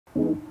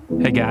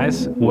Hey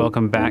guys,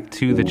 welcome back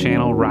to the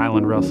channel. Ryle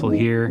and Russell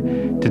here.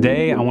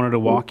 Today I wanted to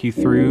walk you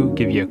through,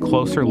 give you a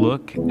closer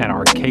look at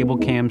our cable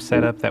cam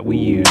setup that we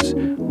use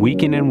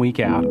week in and week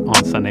out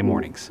on Sunday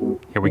mornings.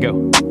 Here we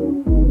go.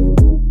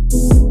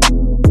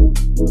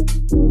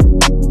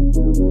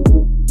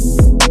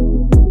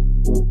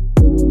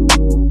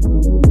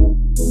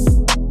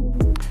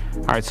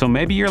 All right, so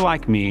maybe you're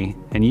like me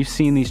and you've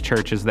seen these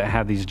churches that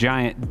have these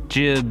giant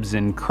jibs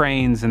and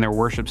cranes in their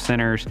worship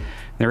centers.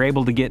 They're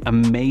able to get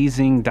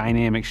amazing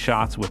dynamic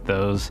shots with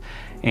those,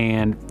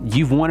 and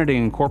you've wanted to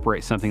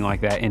incorporate something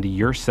like that into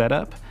your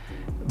setup,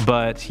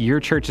 but your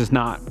church is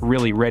not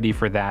really ready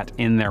for that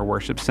in their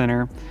worship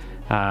center.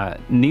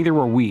 Neither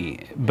were we,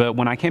 but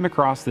when I came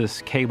across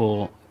this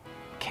cable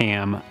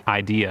cam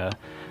idea,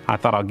 I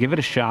thought I'll give it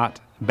a shot,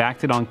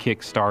 backed it on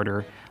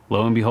Kickstarter.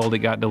 Lo and behold, it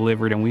got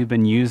delivered, and we've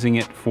been using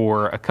it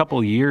for a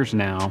couple years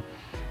now,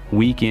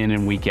 week in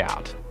and week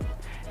out.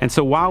 And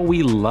so while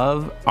we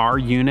love our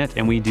unit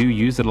and we do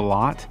use it a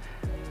lot,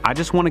 I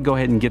just want to go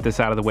ahead and get this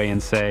out of the way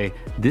and say,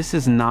 this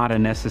is not a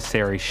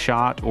necessary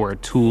shot or a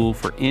tool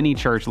for any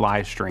church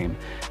live stream.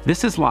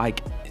 This is like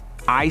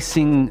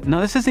icing.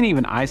 No, this isn't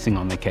even icing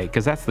on the cake,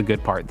 because that's the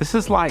good part. This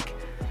is like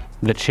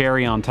the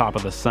cherry on top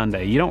of the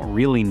sundae. You don't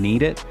really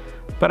need it,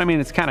 but I mean,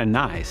 it's kind of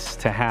nice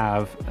to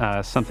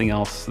have something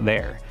else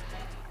there.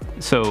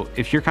 So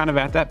if you're kind of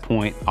at that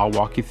point, I'll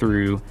walk you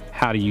through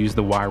how to use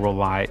the Wiral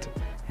Lite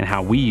and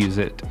how we use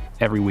it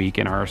every week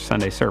in our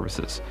Sunday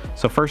services.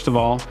 So first of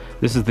all,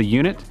 this is the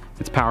unit.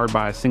 It's powered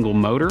by a single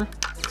motor.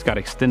 It's got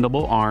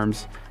extendable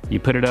arms. You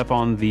put it up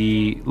on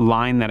the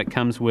line that it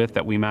comes with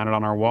that we mounted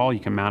on our wall. You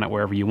can mount it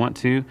wherever you want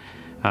to,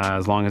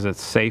 as long as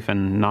it's safe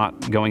and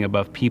not going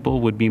above people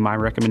would be my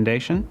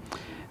recommendation.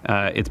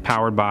 It's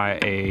powered by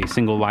a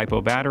single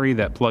LiPo battery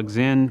that plugs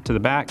in to the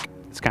back.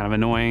 It's kind of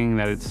annoying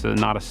that it's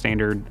not a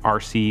standard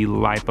RC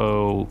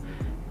LiPo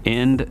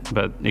end,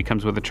 but it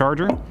comes with a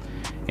charger.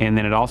 And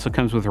then it also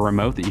comes with a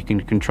remote that you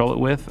can control it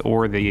with,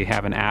 or they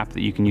have an app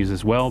that you can use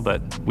as well,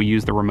 but we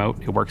use the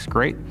remote. It works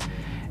great.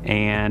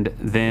 And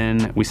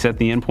then we set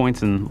the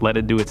endpoints and let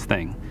it do its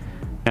thing.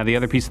 Now the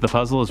other piece of the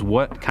puzzle is,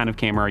 what kind of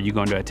camera are you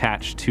going to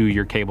attach to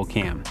your cable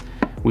cam?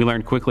 We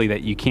learned quickly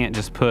that you can't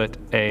just put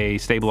a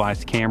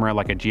stabilized camera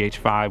like a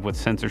GH5 with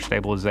sensor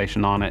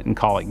stabilization on it and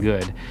call it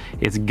good.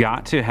 It's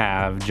got to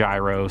have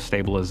gyro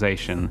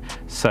stabilization,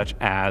 such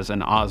as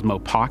an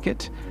Osmo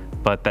Pocket,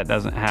 but that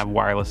doesn't have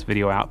wireless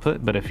video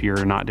output. But if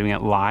you're not doing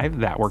it live,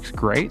 that works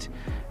great.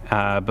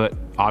 But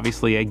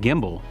obviously a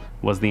gimbal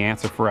was the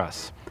answer for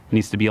us. It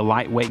needs to be a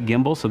lightweight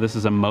gimbal, so this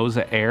is a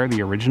Moza Air,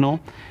 the original,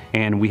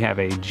 and we have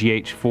a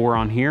GH4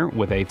 on here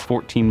with a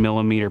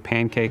 14mm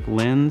pancake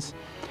lens.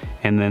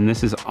 And then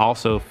this is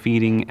also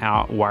feeding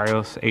out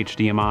wireless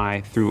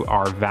HDMI through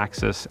our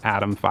Vaxxus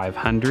Atom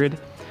 500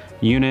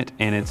 unit,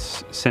 and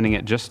it's sending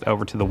it just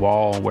over to the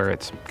wall where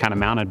it's kind of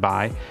mounted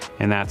by,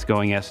 and that's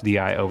going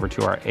SDI over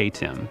to our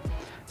ATEM.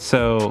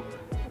 So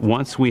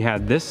once we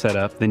had this set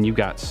up, then you've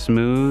got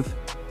smooth,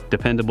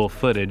 dependable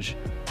footage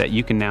that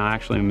you can now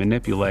actually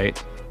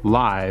manipulate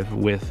live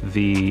with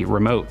the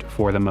remote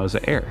for the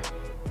Moza Air.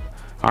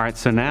 All right,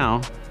 so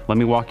now let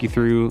me walk you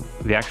through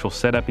the actual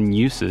setup and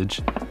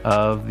usage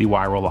of the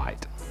Wiral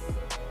Lite.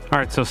 All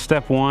right, so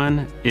step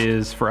one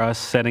is for us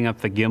setting up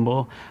the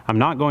gimbal. I'm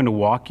not going to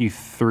walk you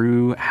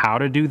through how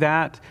to do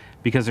that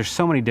because there's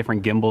so many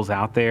different gimbals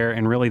out there,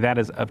 and really that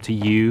is up to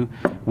you.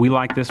 We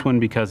like this one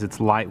because it's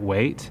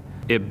lightweight.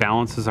 It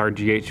balances our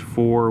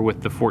GH4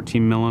 with the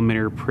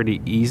 14mm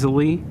pretty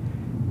easily,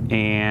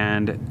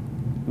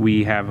 and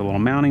we have a little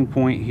mounting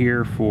point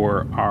here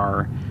for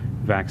our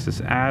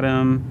Vaxxus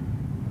Atom.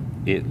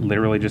 It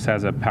literally just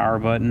has a power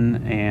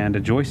button and a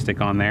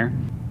joystick on there.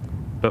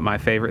 But my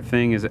favorite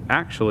thing is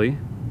actually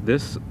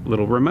this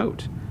little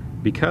remote,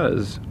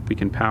 because we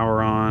can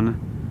power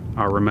on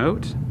our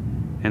remote,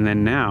 and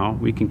then now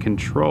we can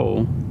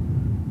control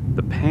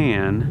the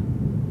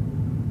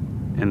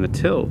pan and the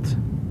tilt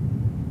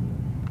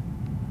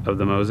of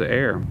the Moza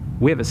Air.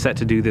 We have it set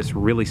to do this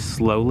really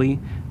slowly,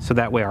 so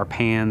that way our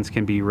pans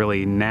can be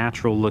really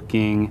natural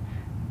looking,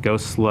 go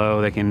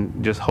slow. They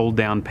can just hold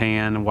down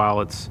pan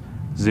while it's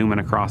zooming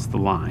across the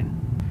line.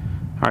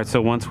 All right,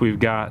 so once we've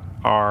got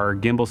our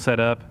gimbal set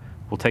up,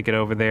 we'll take it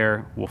over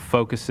there, we'll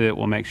focus it,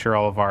 we'll make sure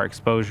all of our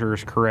exposure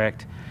is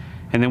correct,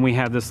 and then we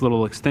have this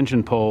little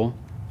extension pole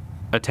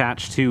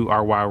attached to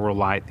our Wiral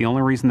Lite. The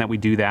only reason that we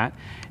do that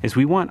is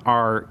we want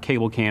our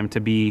cable cam to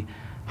be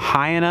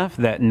high enough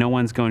that no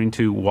one's going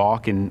to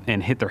walk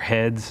and hit their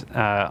heads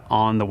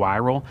on the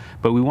Wiral,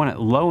 but we want it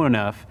low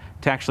enough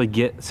to actually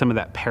get some of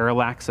that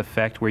parallax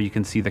effect where you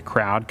can see the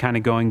crowd kind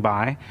of going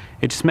by.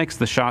 It just makes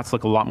the shots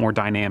look a lot more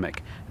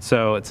dynamic.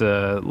 So it's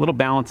a little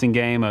balancing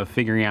game of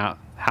figuring out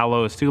how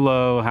low is too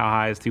low, how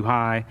high is too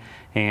high,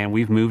 and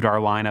we've moved our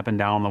line up and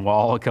down the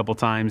wall a couple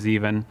times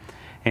even.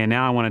 And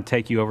now I want to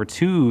take you over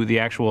to the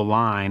actual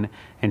line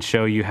and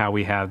show you how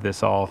we have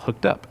this all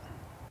hooked up.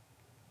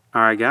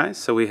 All right guys,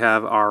 so we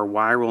have our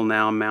Wiral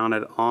now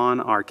mounted on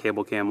our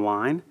cable cam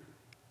line,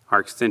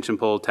 our extension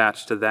pole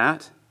attached to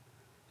that,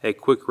 a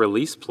quick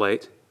release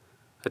plate,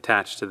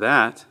 attached to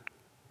that.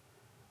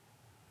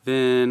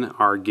 Then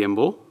our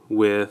gimbal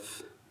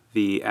with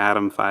the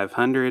Atom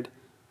 500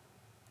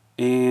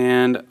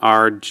 and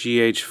our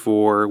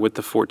GH4 with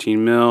the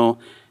 14mm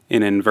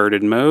in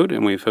inverted mode,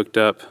 and we've hooked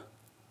up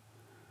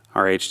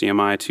our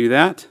HDMI to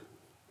that.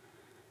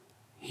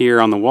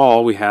 Here on the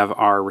wall we have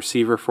our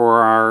receiver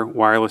for our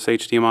wireless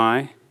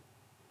HDMI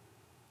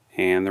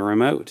and the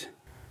remote.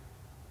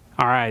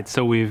 Alright,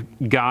 so we've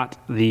got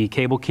the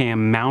cable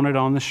cam mounted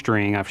on the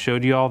string. I've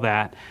showed you all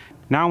that.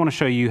 Now I want to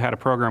show you how to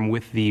program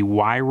with the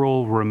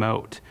Wiral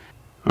remote.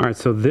 Alright,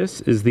 so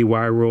this is the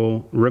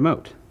Wiral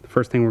remote. The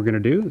first thing we're going to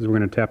do is we're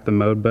going to tap the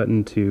mode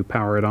button to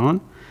power it on.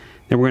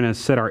 Then we're going to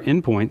set our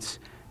endpoints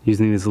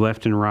using these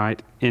left and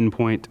right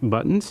endpoint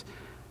buttons.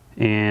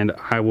 And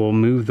I will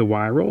move the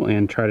Wiral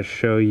and try to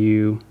show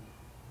you.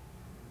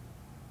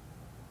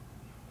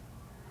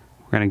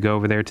 We're going to go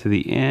over there to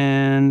the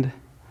end,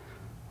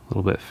 a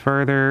little bit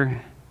further.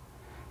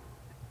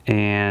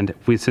 And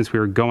since we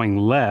were going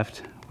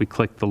left, we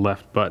click the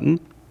left button.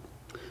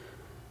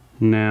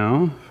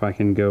 Now, if I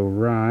can go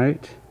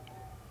right,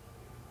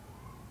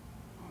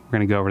 we're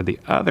going to go over to the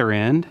other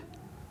end.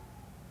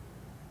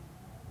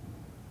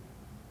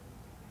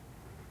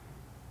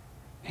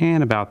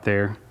 And about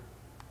there,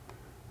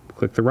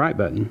 click the right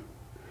button.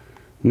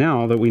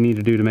 Now all that we need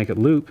to do to make it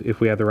loop, if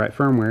we have the right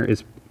firmware,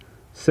 is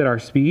set our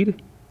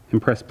speed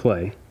and press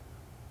play.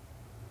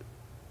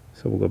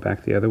 So we'll go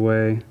back the other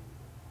way.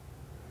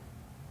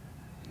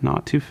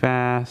 Not too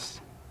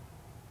fast.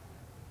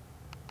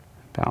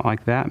 About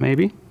like that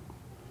maybe.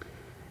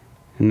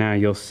 And now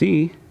you'll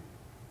see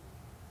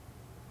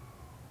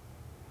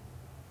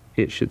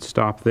it should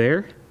stop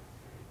there,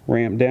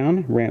 ramp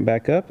down, ramp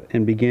back up,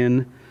 and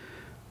begin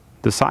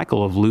the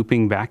cycle of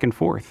looping back and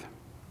forth.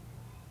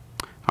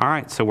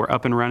 Alright, so we're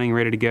up and running,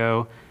 ready to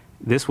go.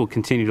 This will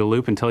continue to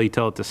loop until you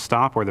tell it to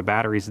stop or the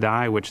batteries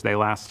die, which they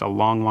last a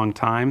long, long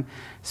time.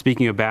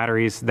 Speaking of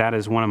batteries, that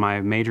is one of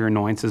my major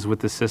annoyances with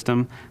this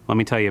system. Let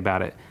me tell you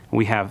about it.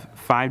 We have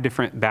 5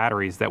 different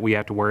batteries that we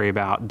have to worry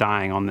about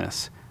dying on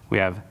this. We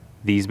have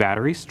these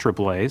batteries,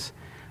 AAAs.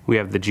 We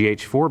have the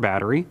GH4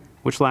 battery,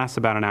 which lasts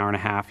about an hour and a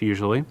half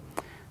usually.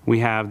 We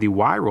have the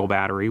Wiral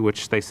battery,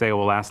 which they say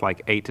will last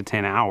like 8 to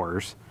 10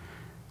 hours.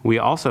 We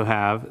also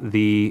have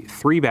the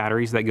 3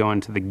 batteries that go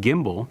into the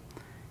gimbal.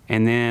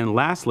 And then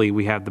lastly,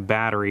 we have the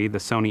battery, the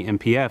Sony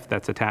MPF,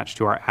 that's attached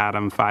to our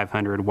Atom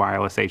 500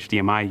 wireless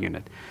HDMI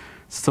unit.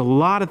 It's a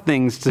lot of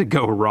things to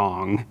go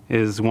wrong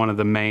is one of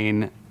the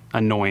main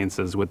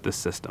annoyances with this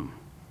system.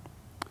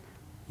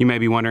 You may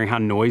be wondering how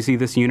noisy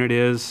this unit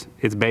is.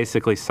 It's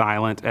basically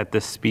silent at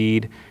this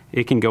speed.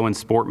 It can go in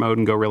sport mode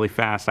and go really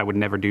fast. I would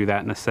never do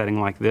that in a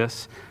setting like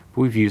this.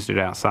 We've used it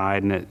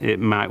outside and it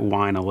might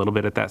whine a little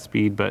bit at that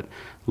speed, but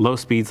low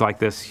speeds like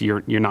this,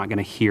 you're not going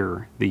to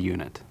hear the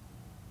unit.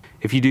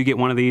 If you do get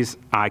one of these,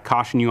 I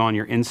caution you on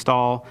your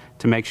install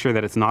to make sure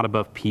that it's not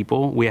above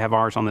people. We have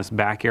ours on this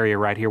back area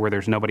right here where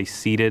there's nobody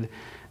seated,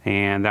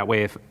 and that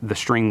way if the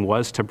string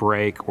was to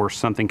break or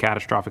something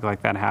catastrophic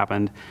like that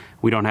happened,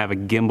 we don't have a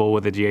gimbal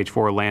with a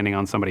GH4 landing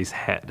on somebody's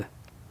head.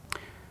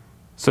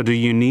 So do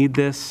you need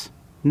this?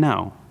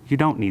 No, you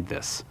don't need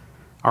this.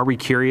 Are we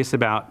curious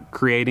about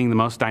creating the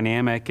most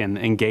dynamic and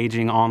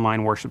engaging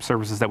online worship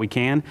services that we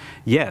can?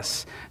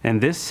 Yes,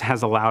 and this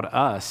has allowed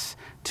us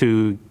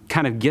to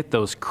kind of get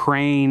those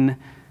crane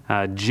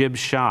jib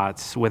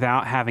shots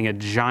without having a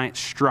giant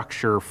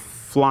structure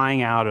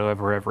flying out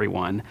over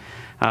everyone.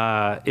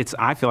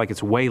 I feel like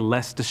it's way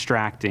less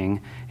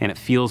distracting and it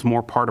feels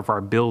more part of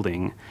our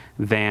building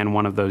than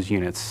one of those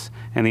units.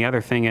 And the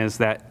other thing is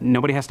that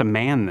nobody has to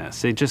man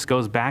this. It just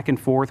goes back and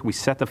forth. We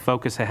set the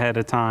focus ahead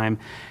of time.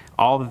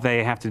 All that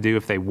they have to do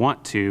if they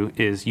want to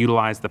is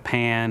utilize the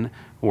pan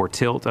or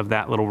tilt of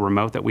that little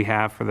remote that we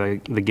have for the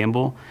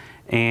gimbal.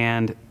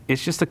 And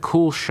it's just a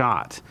cool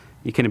shot.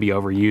 It can be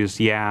overused,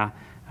 yeah,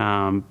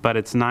 but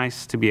it's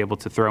nice to be able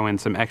to throw in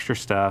some extra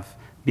stuff,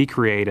 be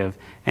creative,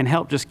 and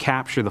help just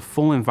capture the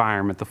full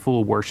environment, the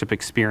full worship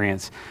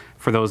experience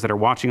for those that are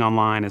watching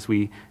online as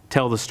we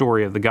tell the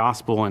story of the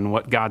gospel and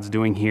what God's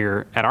doing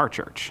here at our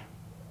church.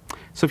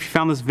 So if you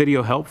found this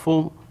video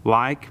helpful,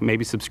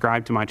 maybe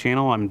subscribe to my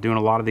channel. I'm doing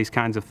a lot of these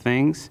kinds of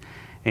things.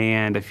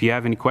 And if you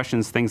have any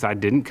questions, things I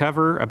didn't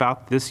cover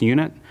about this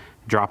unit,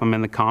 drop them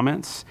in the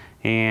comments.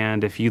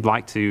 And if you'd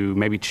like to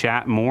maybe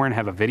chat more and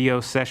have a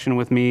video session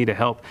with me to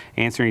help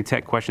answer any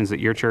tech questions at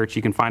your church,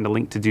 you can find a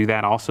link to do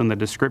that also in the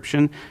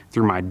description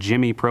through my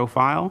Jimmy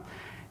profile.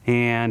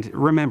 And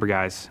remember,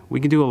 guys, we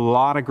can do a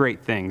lot of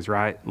great things,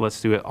 right?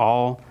 Let's do it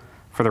all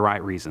for the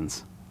right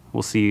reasons.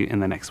 We'll see you in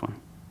the next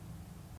one.